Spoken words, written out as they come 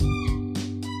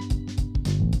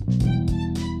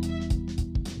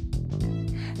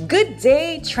Good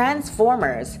day,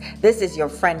 Transformers. This is your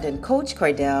friend and coach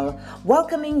Cordell,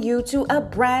 welcoming you to a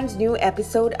brand new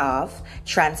episode of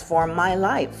Transform My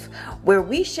Life, where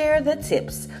we share the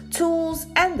tips, tools,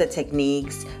 and the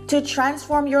techniques to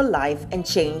transform your life and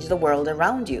change the world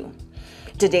around you.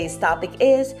 Today's topic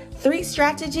is 3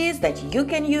 strategies that you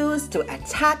can use to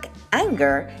attack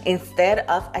anger instead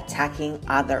of attacking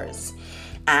others.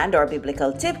 And our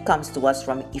biblical tip comes to us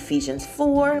from Ephesians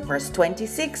 4, verse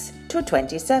 26 to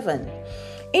 27.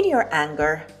 In your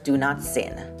anger, do not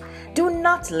sin. Do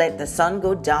not let the sun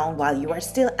go down while you are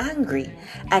still angry,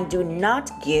 and do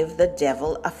not give the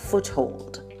devil a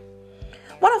foothold.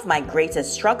 One of my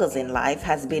greatest struggles in life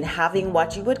has been having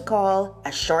what you would call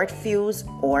a short fuse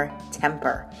or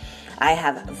temper. I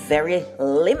have very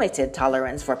limited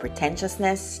tolerance for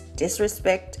pretentiousness,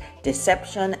 disrespect,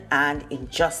 deception, and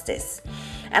injustice.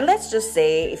 And let's just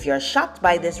say, if you're shocked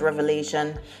by this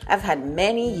revelation, I've had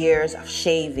many years of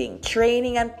shaving,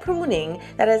 training, and pruning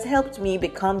that has helped me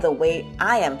become the way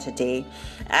I am today.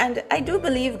 And I do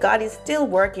believe God is still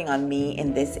working on me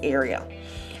in this area.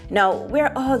 Now,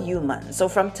 we're all human, so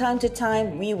from time to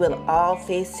time, we will all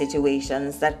face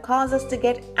situations that cause us to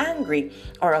get angry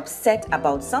or upset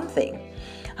about something.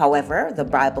 However, the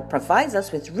Bible provides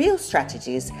us with real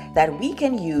strategies that we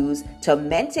can use to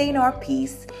maintain our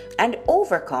peace and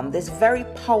overcome this very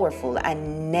powerful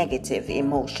and negative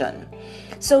emotion.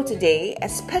 So today,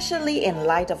 especially in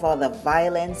light of all the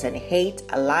violence and hate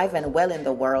alive and well in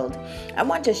the world, I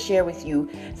want to share with you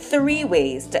 3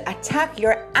 ways to attack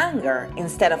your anger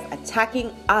instead of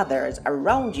attacking others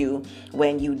around you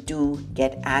when you do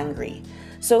get angry.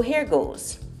 So here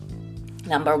goes.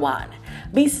 Number 1,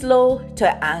 be slow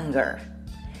to anger.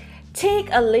 Take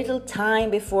a little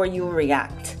time before you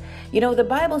react. You know, the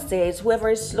Bible says whoever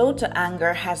is slow to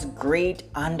anger has great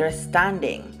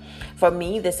understanding. For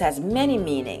me, this has many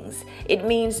meanings. It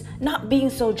means not being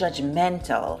so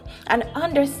judgmental and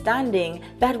understanding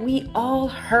that we all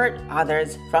hurt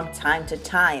others from time to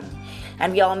time.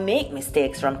 And we all make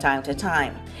mistakes from time to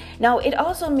time. Now, it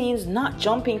also means not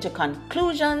jumping to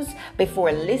conclusions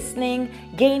before listening,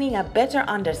 gaining a better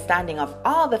understanding of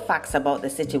all the facts about the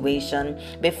situation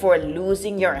before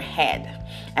losing your head.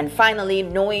 And finally,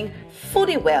 knowing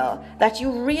fully well that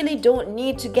you really don't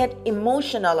need to get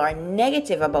emotional or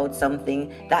negative about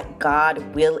something that God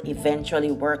will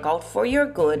eventually work out for your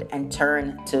good and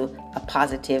turn to a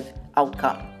positive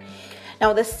outcome.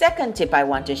 Now, the second tip I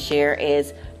want to share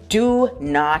is do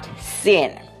not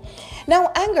sin.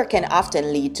 Now, anger can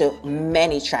often lead to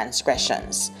many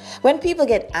transgressions. When people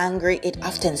get angry, it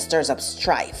often stirs up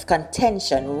strife,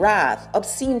 contention, wrath,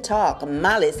 obscene talk,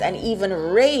 malice, and even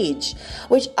rage,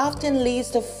 which often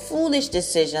leads to foolish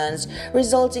decisions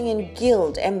resulting in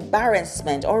guilt,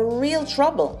 embarrassment, or real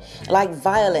trouble, like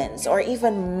violence or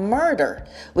even murder,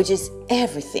 which is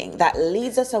everything that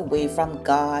leads us away from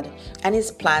God and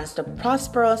His plans to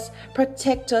prosper us,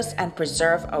 protect us, and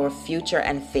preserve our future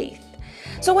and faith.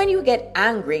 So when you get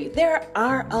angry, there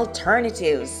are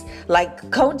alternatives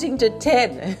like counting to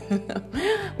 10.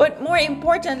 But more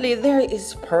importantly, there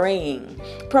is praying,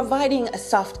 providing a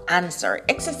soft answer,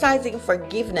 exercising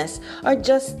forgiveness, or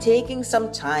just taking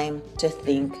some time to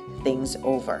think things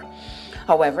over.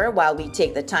 However, while we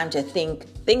take the time to think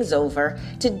things over,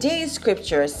 today's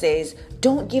scripture says,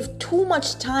 don't give too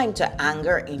much time to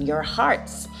anger in your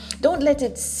hearts. Don't let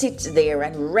it sit there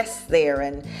and rest there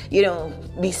and,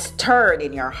 be stirred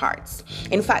in your hearts.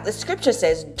 In fact, the scripture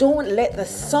says, don't let the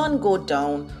sun go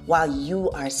down while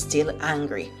you are still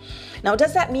angry. Now,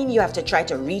 does that mean you have to try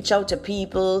to reach out to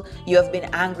people you have been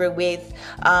angry with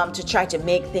to try to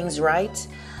make things right?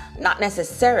 Not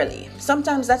necessarily.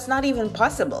 Sometimes that's not even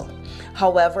possible.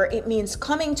 However, it means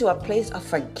coming to a place of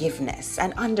forgiveness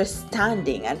and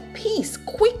understanding and peace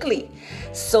quickly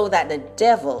so that the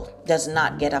devil does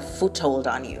not get a foothold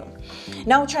on you.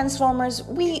 Now, Transformers,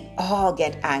 we all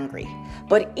get angry.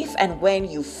 But if and when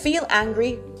you feel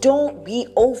angry, don't be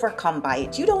overcome by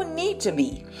it. You don't need to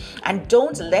be. And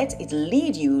don't let it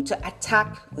lead you to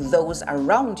attack those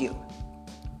around you.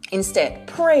 Instead,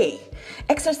 pray,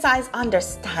 exercise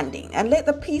understanding, and let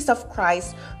the peace of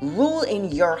Christ rule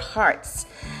in your hearts.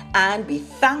 And be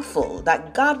thankful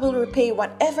that God will repay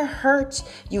whatever hurt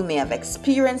you may have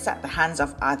experienced at the hands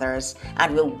of others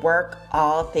and will work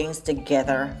all things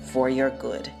together for your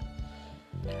good.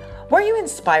 Were you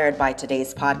inspired by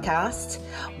today's podcast?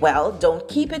 Well, don't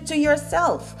keep it to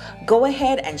yourself. Go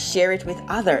ahead and share it with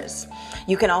others.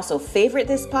 You can also favorite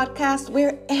this podcast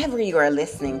wherever you are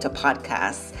listening to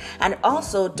podcasts. And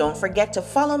also don't forget to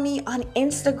follow me on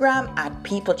Instagram at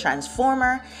People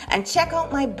Transformer and check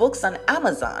out my books on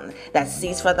Amazon. That's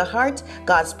Seeds for the Heart,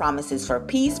 God's Promises for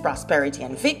Peace, Prosperity,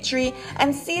 and Victory,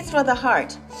 and Seeds for the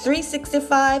Heart,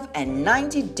 365 and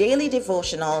 90 daily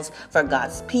devotionals for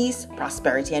God's peace,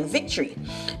 prosperity, and victory.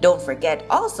 Don't forget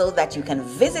also that you can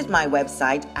visit my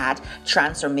website at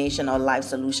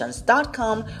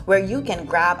transformationallifesolutions.com, where you can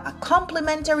grab a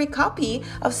complimentary copy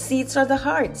of Seeds for the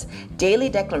Heart, daily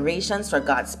declarations for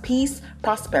God's peace,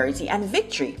 prosperity, and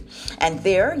victory. And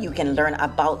there you can learn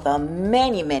about the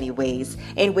many ways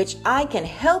in which I can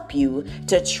help you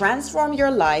to transform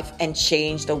your life and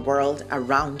change the world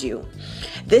around you.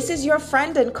 This is your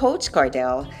friend and coach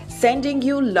Cordell, sending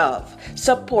you love,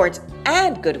 support,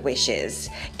 and good wishes.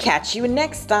 Catch you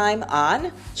next time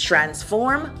on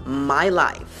Transform My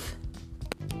Life.